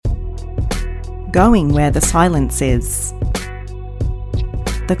going where the silence is.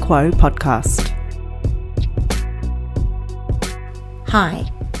 The Quo Podcast.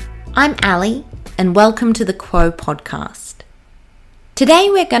 Hi, I'm Ali, and welcome to the Quo Podcast. Today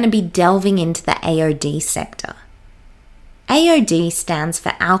we're going to be delving into the AOD sector. AOD stands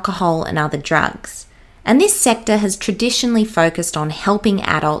for alcohol and other drugs, and this sector has traditionally focused on helping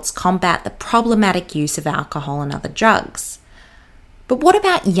adults combat the problematic use of alcohol and other drugs. But what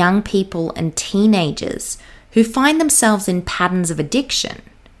about young people and teenagers who find themselves in patterns of addiction?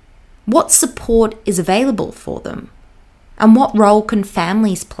 What support is available for them? And what role can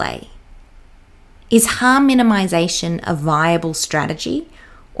families play? Is harm minimization a viable strategy,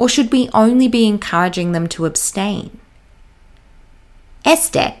 or should we only be encouraging them to abstain?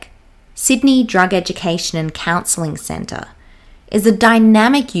 SDEC, Sydney Drug Education and Counselling Centre, is a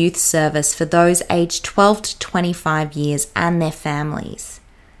dynamic youth service for those aged 12 to 25 years and their families.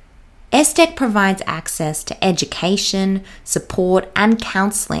 SDEC provides access to education, support and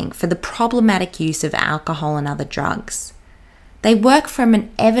counselling for the problematic use of alcohol and other drugs. They work from an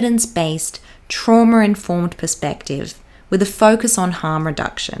evidence-based, trauma-informed perspective with a focus on harm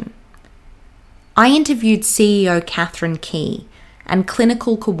reduction. I interviewed CEO Catherine Key and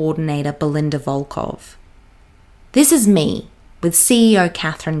Clinical Coordinator Belinda Volkov. This is me with CEO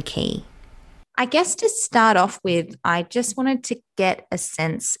Catherine Key. I guess to start off with, I just wanted to get a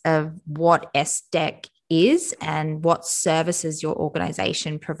sense of what SDEC is and what services your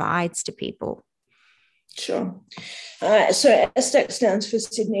organisation provides to people. Sure. So SDEC stands for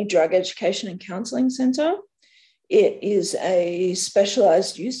Sydney Drug Education and Counselling Centre. It is a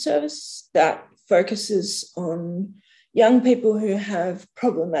specialised youth service that focuses on young people who have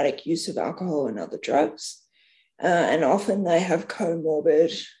problematic use of alcohol and other drugs. And often they have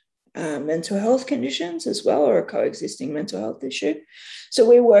comorbid mental health conditions as well, or a coexisting mental health issue. So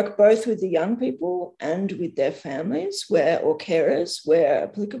we work both with the young people and with their families or carers where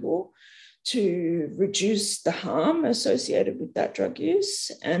applicable, to reduce the harm associated with that drug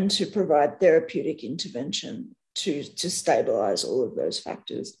use and to provide therapeutic intervention to stabilise all of those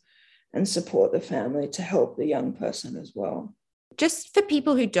factors and support the family to help the young person as well. Just for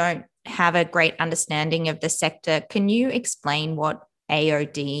people who don't have a great understanding of the sector, can you explain what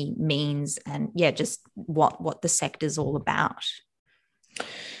AOD means and just what the sector is all about?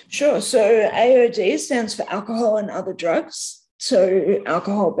 Sure. So AOD stands for alcohol and other drugs. So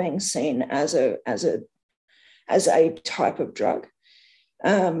alcohol being seen as a type of drug.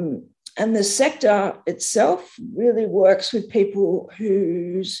 And the sector itself really works with people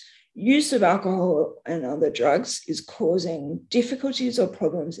whose use of alcohol and other drugs is causing difficulties or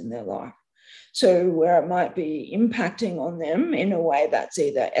problems in their life. So where it might be impacting on them in a way that's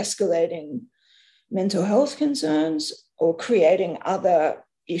either escalating mental health concerns or creating other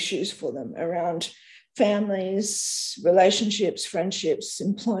issues for them around families, relationships, friendships,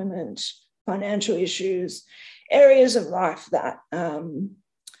 employment, financial issues, areas of life that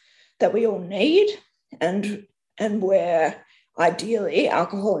we all need and where ideally,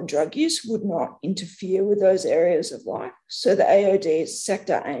 alcohol and drug use would not interfere with those areas of life. So the AOD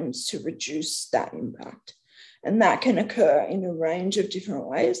sector aims to reduce that impact. And that can occur in a range of different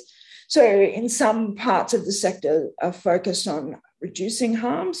ways. So in some parts of the sector are focused on reducing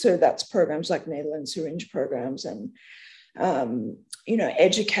harm. So that's programs like needle and syringe programs and,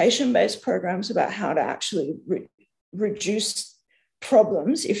 education-based programs about how to actually reduce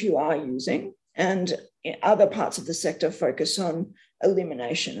problems if you are using. And other parts of the sector focus on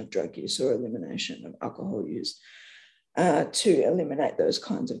elimination of drug use or elimination of alcohol use to eliminate those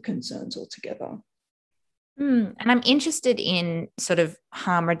kinds of concerns altogether. And I'm interested in sort of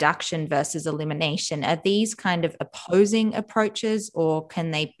harm reduction versus elimination. Are these kind of opposing approaches, or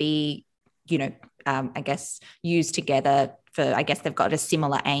can they be, used together for, they've got a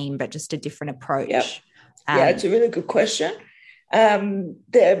similar aim, but just a different approach? Yep. It's a really good question.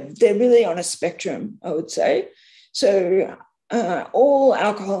 They're really on a spectrum, I would say. So all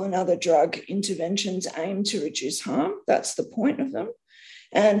alcohol and other drug interventions aim to reduce harm. That's the point of them.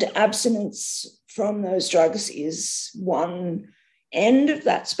 And abstinence from those drugs is one end of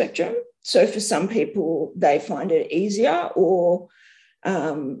that spectrum. So for some people, they find it easier or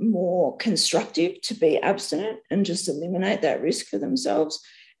more constructive to be abstinent and just eliminate that risk for themselves.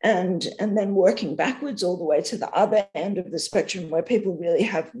 And then working backwards all the way to the other end of the spectrum where people really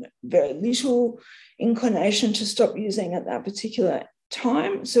have very little inclination to stop using at that particular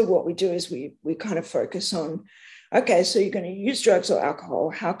time. So what we do is we kind of focus on, okay, so you're going to use drugs or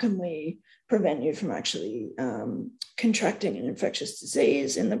alcohol. How can we prevent you from actually contracting an infectious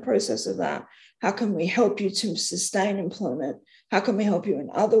disease in the process of that? How can we help you to sustain employment? How can we help you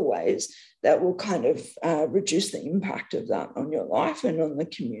in other ways that will kind of reduce the impact of that on your life and on the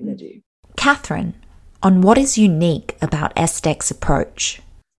community? Catherine, on what is unique about SDEC's approach?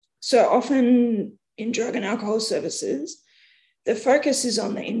 So often in drug and alcohol services, the focus is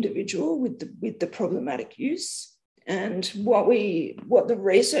on the individual with the problematic use. And what the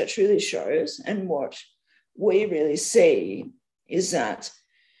research really shows and what we really see is that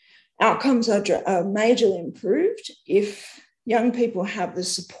outcomes are majorly improved if young people have the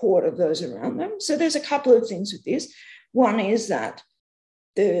support of those around them. So there's a couple of things with this. One is that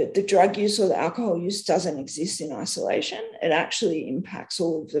the drug use or the alcohol use doesn't exist in isolation. It actually impacts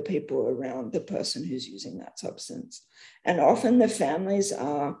all of the people around the person who's using that substance. And often the families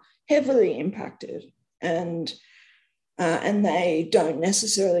are heavily impacted and they don't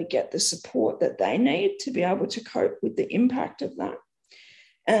necessarily get the support that they need to be able to cope with the impact of that.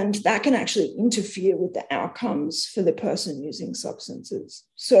 And that can actually interfere with the outcomes for the person using substances.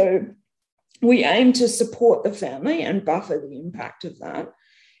 So we aim to support the family and buffer the impact of that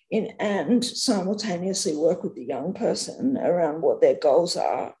and simultaneously work with the young person around what their goals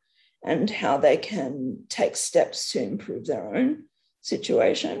are and how they can take steps to improve their own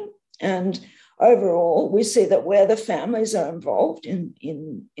situation. And overall, we see that where the families are involved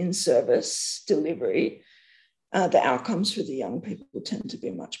in service delivery, the outcomes for the young people tend to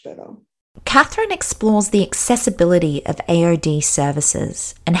be much better. Catherine explores the accessibility of AOD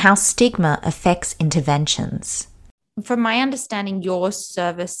services and how stigma affects interventions. From my understanding, your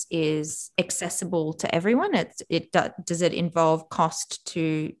service is accessible to everyone. Does it involve cost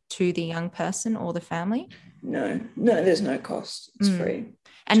to the young person or the family? No, there's no cost. It's free.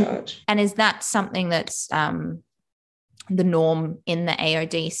 And is that something that's the norm in the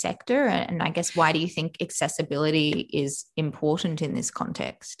AOD sector? And I guess, why do you think accessibility is important in this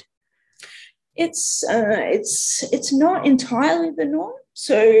context? It's not entirely the norm.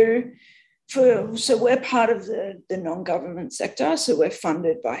 So we're part of the non-government sector, so we're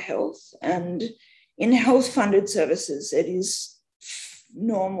funded by health. And in health-funded services, it is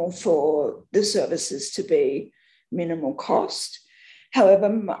normal for the services to be minimal cost.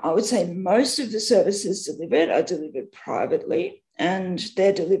 However, I would say most of the services delivered are delivered privately, and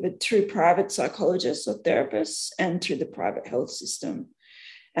they're delivered through private psychologists or therapists and through the private health system.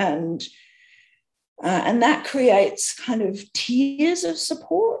 And that creates kind of tiers of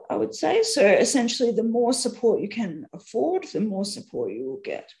support, I would say. So essentially, the more support you can afford, the more support you will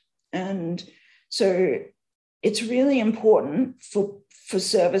get. And so it's really important for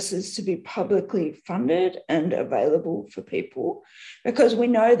services to be publicly funded and available for people, because we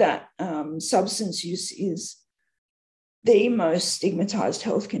know that substance use is the most stigmatized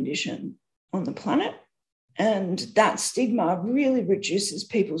health condition on the planet. And that stigma really reduces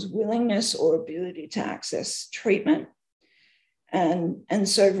people's willingness or ability to access treatment. And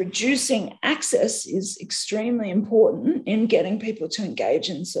so reducing access is extremely important in getting people to engage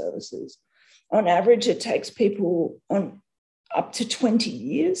in services. On average, it takes people on up to 20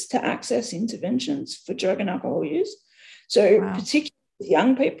 years to access interventions for drug and alcohol use. So particularly with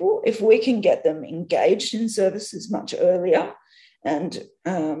young people, if we can get them engaged in services much earlier and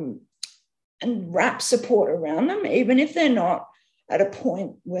wrap support around them, even if they're not at a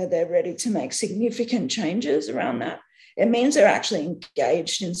point where they're ready to make significant changes around that, it means they're actually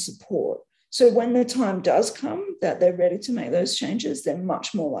engaged in support. So when the time does come that they're ready to make those changes, they're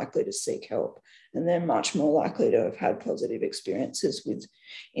much more likely to seek help, and they're much more likely to have had positive experiences with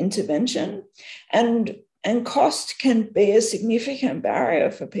intervention. And cost can be a significant barrier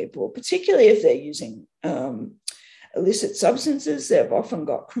for people, particularly if they're using illicit substances. They've often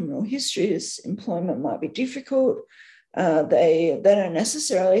got criminal histories. Employment might be difficult. They don't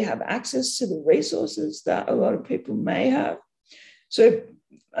necessarily have access to the resources that a lot of people may have. So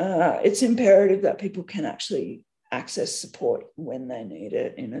it's imperative that people can actually access support when they need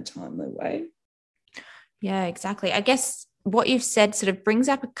it in a timely way. Yeah, exactly. I guess what you've said sort of brings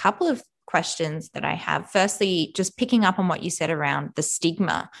up a couple of questions that I have. Firstly, just picking up on what you said around the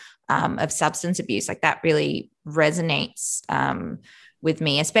stigma of substance abuse, like that really resonates with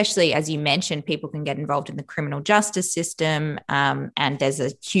me, especially as you mentioned, people can get involved in the criminal justice system, and there's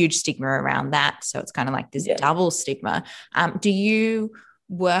a huge stigma around that. So it's kind of like this double stigma. Do you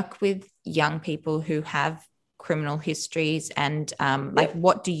work with young people who have criminal histories, and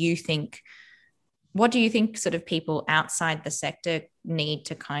what do you think sort of people outside the sector need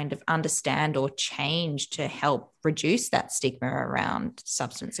to kind of understand or change to help reduce that stigma around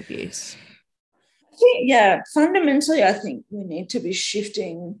substance abuse? Fundamentally, I think we need to be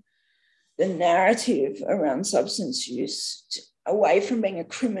shifting the narrative around substance use away from being a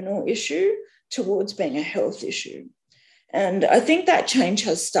criminal issue towards being a health issue. And I think that change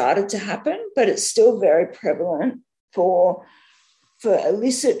has started to happen, but it's still very prevalent for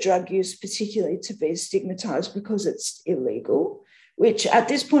illicit drug use, particularly, to be stigmatized because it's illegal, which at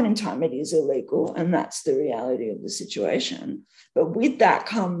this point in time it is illegal, and that's the reality of the situation. But with that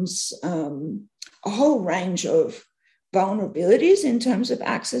comes a whole range of vulnerabilities in terms of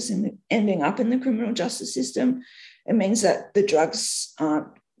access and ending up in the criminal justice system. It means that the drugs aren't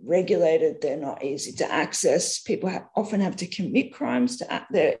regulated, they're not easy to access. People often have to commit crimes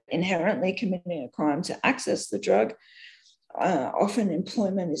they're inherently committing a crime to access the drug. Often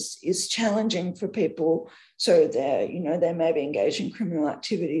employment is challenging for people, so they may be engaged in criminal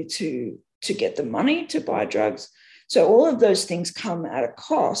activity to get the money to buy drugs. So all of those things come at a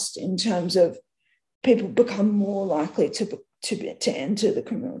cost in terms of people become more likely to enter the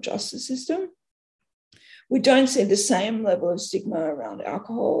criminal justice system. We don't see the same level of stigma around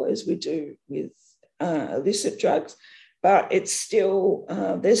alcohol as we do with illicit drugs, but it's still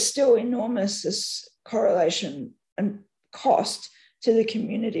there's still enormous correlation and cost to the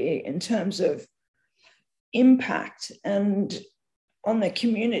community in terms of impact and on the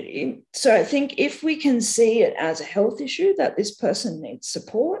community. So I think if we can see it as a health issue, that this person needs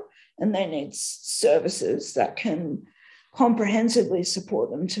support and they need services that can comprehensively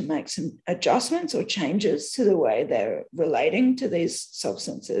support them to make some adjustments or changes to the way they're relating to these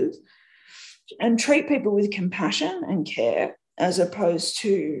substances, and treat people with compassion and care as opposed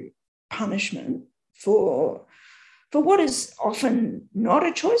to punishment for what is often not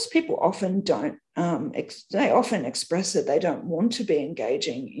a choice. People often don't, they often express that they don't want to be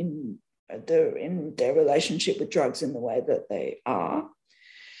engaging in their relationship with drugs in the way that they are,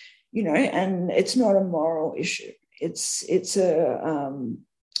 and it's not a moral issue. It's an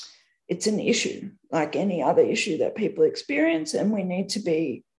issue like any other issue that people experience, and we need to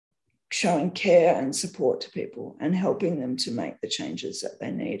be showing care and support to people and helping them to make the changes that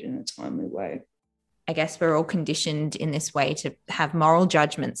they need in a timely way. I guess we're all conditioned in this way to have moral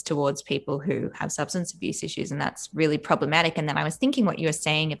judgments towards people who have substance abuse issues, and that's really problematic. And then I was thinking what you were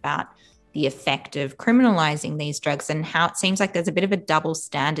saying about the effect of criminalizing these drugs and how it seems like there's a bit of a double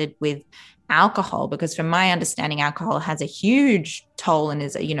standard with alcohol, because from my understanding, alcohol has a huge toll and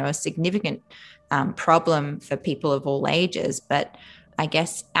is a significant problem for people of all ages. But I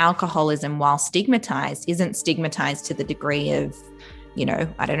guess alcoholism, while stigmatized, isn't stigmatized to the degree of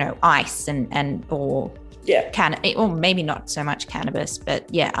ice or maybe not so much cannabis, but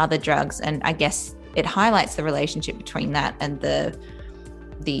other drugs. And I guess it highlights the relationship between that and the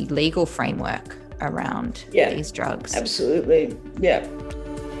legal framework around these drugs. Absolutely. Yeah.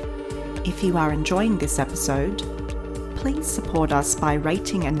 If you are enjoying this episode, please support us by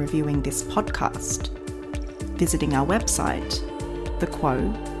rating and reviewing this podcast, visiting our website,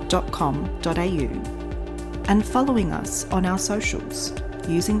 thequo.com.au, and following us on our socials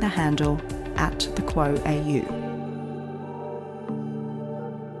using the handle @thequoAU.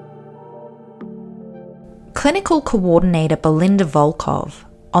 Clinical Coordinator Belinda Volkov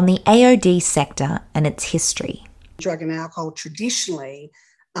on the AOD sector and its history. Drug and alcohol traditionally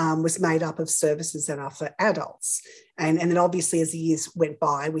was made up of services that are for adults. And then obviously as the years went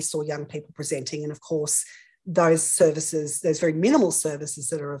by, we saw young people presenting, and of course those services, those very minimal services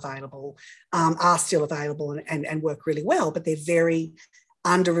that are available are still available and work really well, but they're very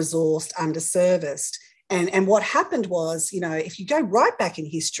under-resourced, under-serviced. And what happened was, if you go right back in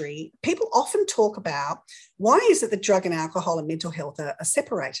history, people often talk about why is it that drug and alcohol and mental health are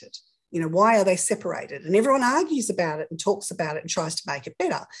separated? Why are they separated? And everyone argues about it and talks about it and tries to make it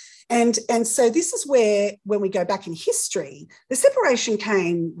better. And so this is where, when we go back in history, the separation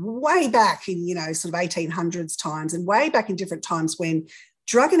came way back in, sort of 1800s times, and way back in different times when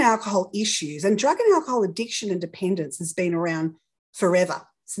drug and alcohol issues and drug and alcohol addiction and dependence has been around forever,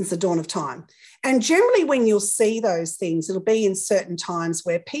 since the dawn of time. And generally when you'll see those things, it'll be in certain times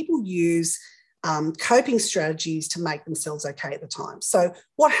where people use coping strategies to make themselves okay at the time. So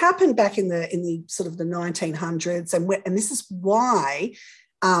what happened back in the sort of the 1900s, and this is why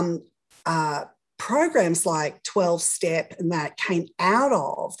programs like 12-step and that came out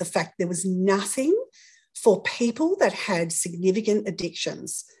of the fact there was nothing for people that had significant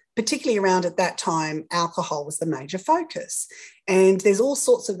addictions, particularly around at that time, alcohol was the major focus. And there's all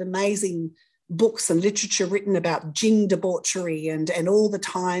sorts of amazing books and literature written about gin debauchery and all the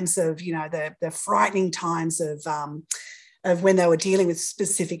times of, the frightening times of when they were dealing with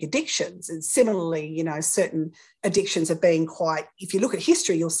specific addictions. And similarly, certain addictions have been quite, if you look at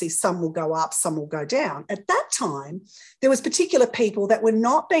history, you'll see some will go up, some will go down. At that time, there was particular people that were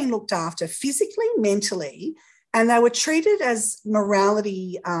not being looked after physically, mentally, and they were treated as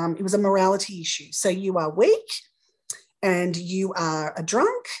morality. It was a morality issue. So you are weak and you are a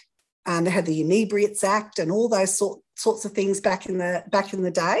drunk. They had the Inebriates Act and all those sorts of things back in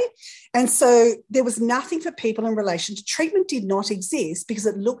the day. And so there was nothing for people in relation to treatment. Did not exist because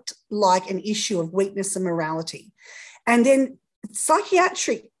it looked like an issue of weakness and morality. And then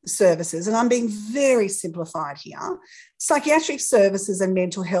psychiatric services, and I'm being very simplified here, psychiatric services and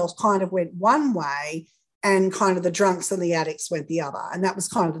mental health kind of went one way, and kind of the drunks and the addicts went the other. And that was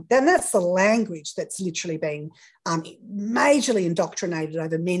then that's the language that's literally been majorly indoctrinated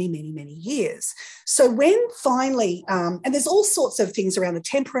over many, many, many years. So when finally, and there's all sorts of things around the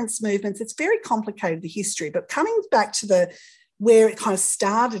temperance movements, it's very complicated, the history, but coming back to where it kind of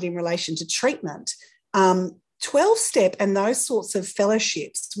started in relation to treatment, 12-step and those sorts of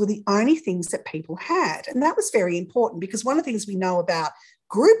fellowships were the only things that people had. And that was very important because one of the things we know about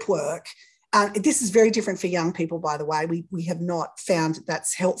group work, this is very different for young people, by the way. We have not found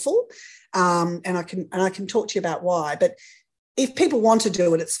that's helpful, and I can talk to you about why. But if people want to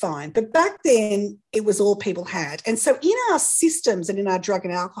do it, it's fine. But back then, it was all people had. And so in our systems and in our drug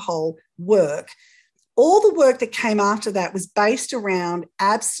and alcohol work, all the work that came after that was based around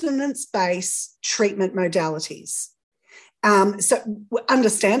abstinence-based treatment modalities. So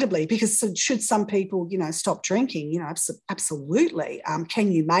understandably, because should some people, stop drinking, absolutely.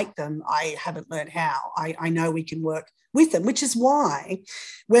 Can you make them? I haven't learned how. I know we can work with them, which is why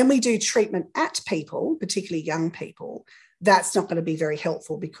when we do treatment at people, particularly young people, that's not going to be very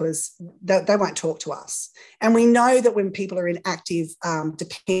helpful because they won't talk to us. And we know that when people are in active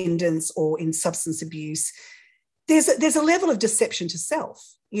dependence or in substance abuse, there's a level of deception to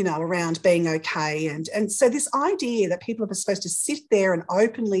self, around being okay. And so this idea that people are supposed to sit there and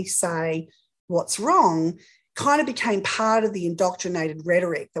openly say what's wrong kind of became part of the indoctrinated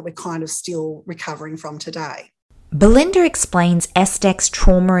rhetoric that we're kind of still recovering from today. Belinda explains SDEC's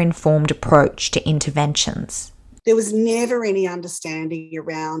trauma-informed approach to interventions. There was never any understanding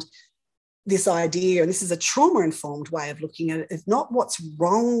around this idea, and this is a trauma-informed way of looking at it, is not what's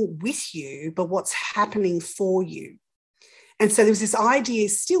wrong with you, but what's happening for you. And so there was this idea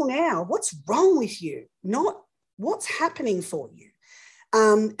still now, what's wrong with you, not what's happening for you.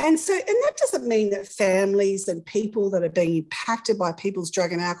 And that doesn't mean that families and people that are being impacted by people's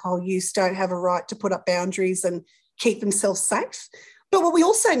drug and alcohol use don't have a right to put up boundaries and keep themselves safe. But what we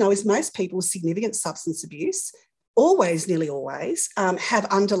also know is most people with significant substance abuse, nearly always, have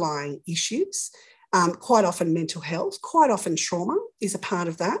underlying issues, quite often mental health, quite often trauma is a part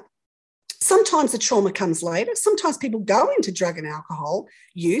of that. Sometimes the trauma comes later. Sometimes people go into drug and alcohol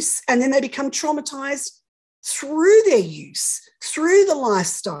use and then they become traumatised through their use, through the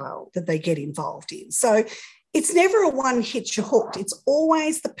lifestyle that they get involved in. So it's never a one hit you're hooked. It's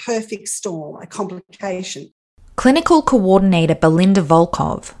always the perfect storm, a complication. Clinical coordinator Belinda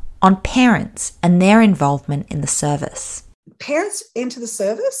Volkov on parents and their involvement in the service. Parents enter the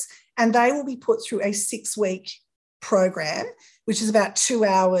service and they will be put through a 6-week program, which is about 2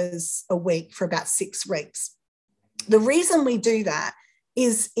 hours a week for about 6 weeks. The reason we do that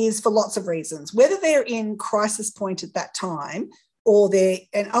is for lots of reasons, whether they're in crisis point at that time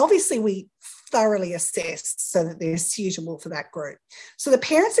and obviously we thoroughly assess so that they're suitable for that group. So the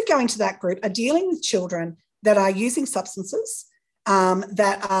parents that go into that group are dealing with children that are using substances,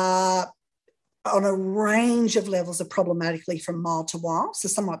 that are on a range of levels of problematically from mild to wild. So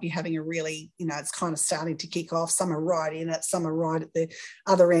some might be having a really, it's kind of starting to kick off. Some are right in it, some are right at the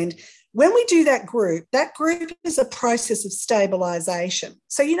other end. When we do that group is a process of stabilisation.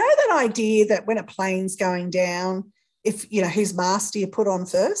 So that idea that when a plane's going down, whose mask do you put on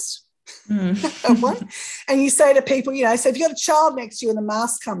first? And you say to people, so if you've got a child next to you and the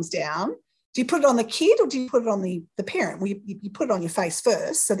mask comes down, do you put it on the kid or do you put it on the parent? Well, you put it on your face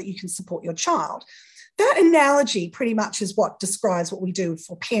first so that you can support your child. That analogy pretty much is what describes what we do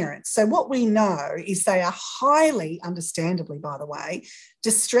for parents. So what we know is they are highly, understandably, by the way,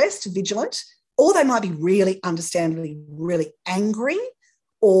 distressed, vigilant, or they might be really understandably really angry,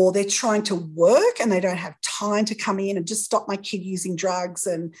 or they're trying to work and they don't have time to come in and just stop my kid using drugs.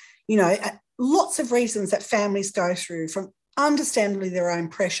 And, lots of reasons that families go through from understandably their own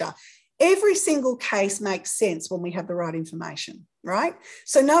pressure. Every single case makes sense when we have the right information, right?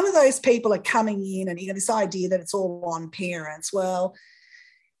 So none of those people are coming in and this idea that it's all on parents. Well,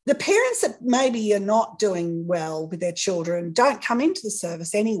 the parents that maybe are not doing well with their children don't come into the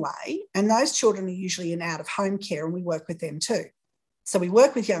service anyway, and those children are usually in out-of-home care, and we work with them too. So we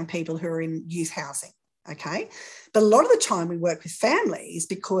work with young people who are in youth housing, okay? But a lot of the time we work with families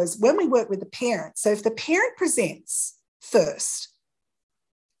because when we work with the parents, so if the parent presents first,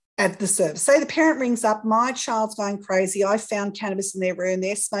 at the service. Say the parent rings up, my child's going crazy, I found cannabis in their room,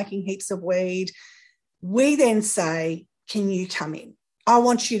 they're smoking heaps of weed. We then say, can you come in? I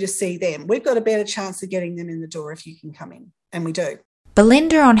want you to see them. We've got a better chance of getting them in the door if you can come in. And we do.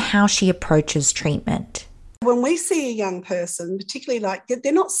 Belinda on how she approaches treatment. When we see a young person, particularly like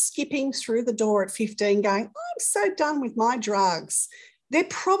they're not skipping through the door at 15 going, I'm so done with my drugs. They're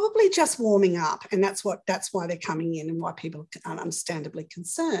probably just warming up, and that's why they're coming in and why people are understandably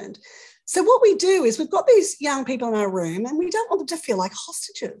concerned. So what we do is we've got these young people in our room and we don't want them to feel like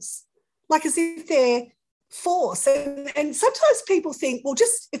hostages, like as if they're forced. And sometimes people think, well,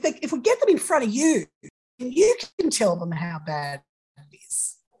 just if we get them in front of you, you can tell them how bad it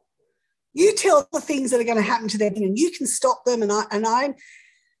is. You tell the things that are going to happen to them and you can stop them. And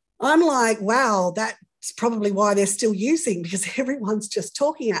I'm like, wow, that's probably why they're still using, because everyone's just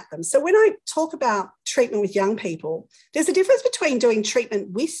talking at them. So when I talk about treatment with young people, there's a difference between doing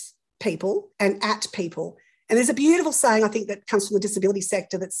treatment with people and at people. And there's a beautiful saying, I think, that comes from the disability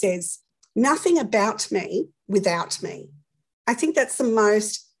sector that says, nothing about me without me. I think that's the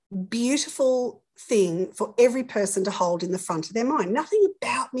most beautiful thing for every person to hold in the front of their mind. Nothing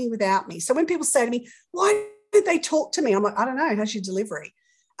about me without me. So when people say to me, why did they talk to me? I'm like, I don't know. How's your delivery?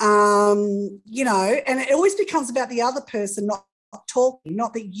 And it always becomes about the other person not talking,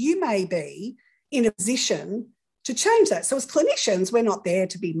 not that you may be in a position to change that. So as clinicians, we're not there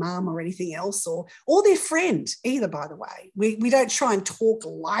to be mum or anything else or their friend either, by the way. We don't try and talk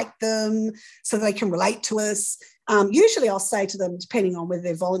like them so they can relate to us. Usually I'll say to them, depending on whether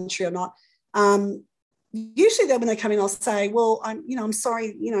they're voluntary or not, usually when they come in, I'll say, well, I'm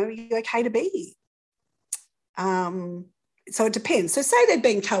sorry, are you okay to be here? So it depends. So say they've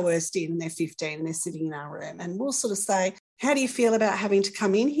been coerced in and they're 15 and they're sitting in our room, and we'll sort of say, how do you feel about having to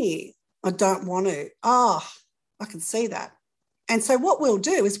come in here? I don't want to. Oh, I can see that. And so what we'll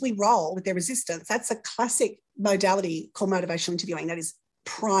do is we roll with their resistance. That's a classic modality called motivational interviewing. That is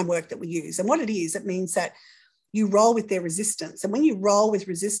prime work that we use. And what it is, it means that you roll with their resistance. And when you roll with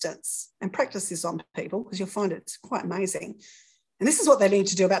resistance, and practice this on people because you'll find it's quite amazing. And this is what they need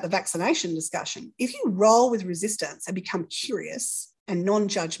to do about the vaccination discussion. If you roll with resistance and become curious and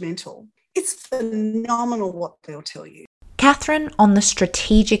non-judgmental, it's phenomenal what they'll tell you. Catherine on the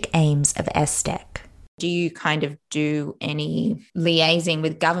strategic aims of SDEC. Do you kind of do any liaising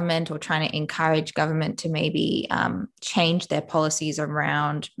with government or trying to encourage government to maybe change their policies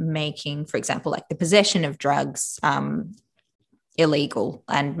around making, for example, like the possession of drugs illegal,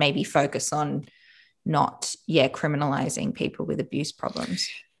 and maybe focus on not criminalizing people with abuse problems?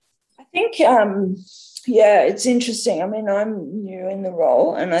 I think it's interesting. I mean, I'm new in the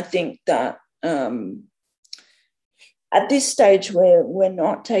role, and I think that at this stage we're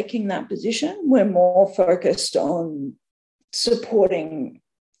not taking that position. We're more focused on supporting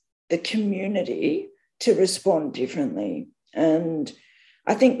the community to respond differently, and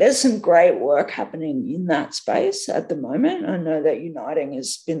I think there's some great work happening in that space at the moment. I know that Uniting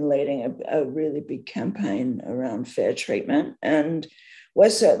has been leading a really big campaign around fair treatment, and we're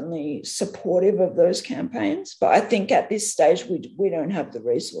certainly supportive of those campaigns. But I think at this stage, we don't have the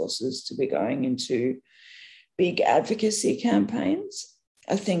resources to be going into big advocacy campaigns.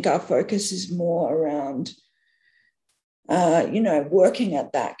 I think our focus is more around, working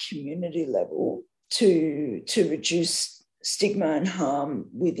at that community level to reduce stigma and harm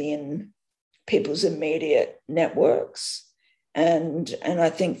within people's immediate networks. And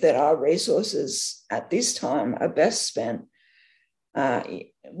I think that our resources at this time are best spent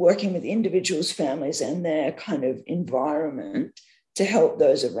working with individuals, families, and their kind of environment to help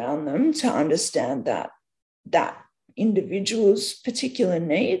those around them to understand that individual's particular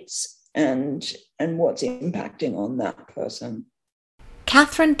needs and what's impacting on that person.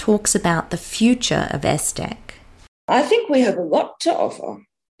 Catherine talks about the future of SDEC. I think we have a lot to offer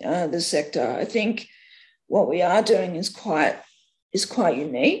the sector. I think what we are doing is quite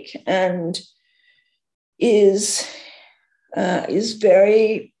unique and is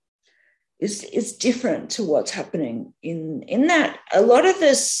different to what's happening in that a lot of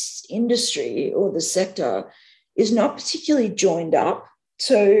this industry or the sector is not particularly joined up.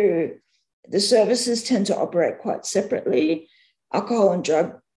 So the services tend to operate quite separately. Alcohol and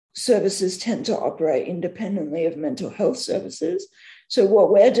drug services tend to operate independently of mental health services. So what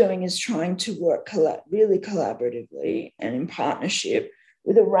we're doing is trying to work really collaboratively and in partnership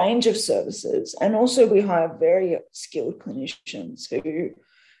with a range of services. And also we hire very skilled clinicians who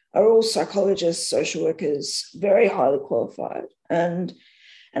are all psychologists, social workers, very highly qualified. And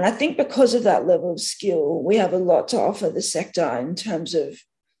I think because of that level of skill, we have a lot to offer the sector in terms of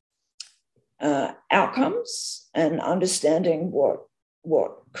outcomes and understanding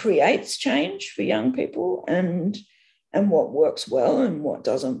what creates change for young people and what works well and what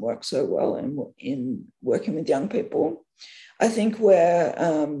doesn't work so well in working with young people. I think we're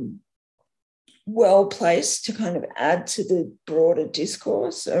well placed to kind of add to the broader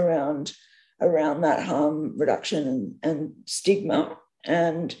discourse around that harm reduction and stigma,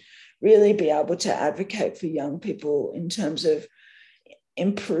 and really be able to advocate for young people in terms of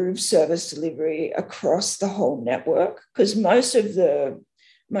improved service delivery across the whole network, because most of the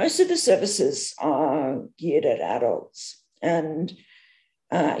services are geared at adults, and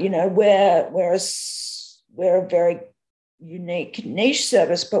we're a very unique niche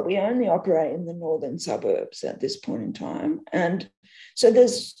service, but we only operate in the northern suburbs at this point in time, and so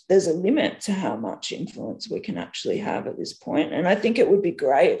there's a limit to how much influence we can actually have at this point. And I think it would be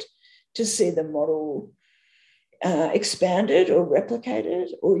great to see the model expanded or replicated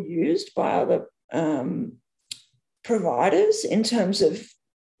or used by other providers in terms of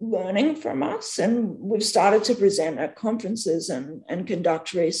learning from us. And we've started to present at conferences and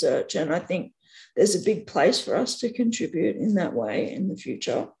conduct research. And I think there's a big place for us to contribute in that way in the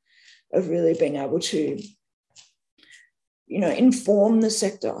future, of really being able to, inform the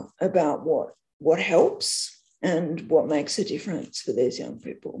sector about what helps and what makes a difference for these young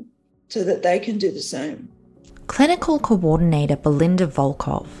people so that they can do the same. Clinical Coordinator Belinda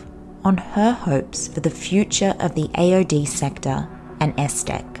Volkov on her hopes for the future of the AOD sector and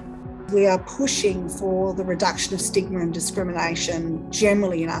SDEC. We are pushing for the reduction of stigma and discrimination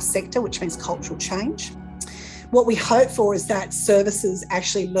generally in our sector, which means cultural change. What we hope for is that services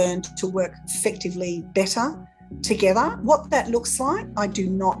actually learn to work effectively better together. What that looks like, I do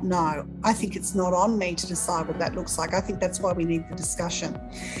not know. I think it's not on me to decide what that looks like. I think that's why we need the discussion.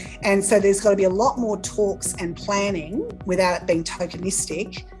 And so there's got to be a lot more talks and planning without it being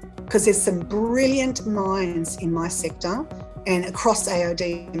tokenistic, because there's some brilliant minds in my sector and across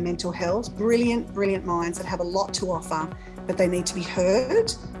AOD and mental health, brilliant minds that have a lot to offer, but they need to be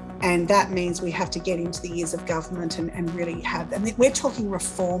heard. And that means we have to get into the ears of government and really have, and we're talking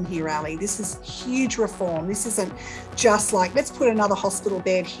reform here, Ali. This is huge reform. This isn't just like, let's put another hospital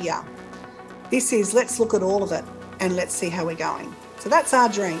bed here. This is, let's look at all of it and let's see how we're going. So that's our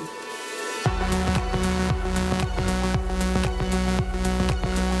dream.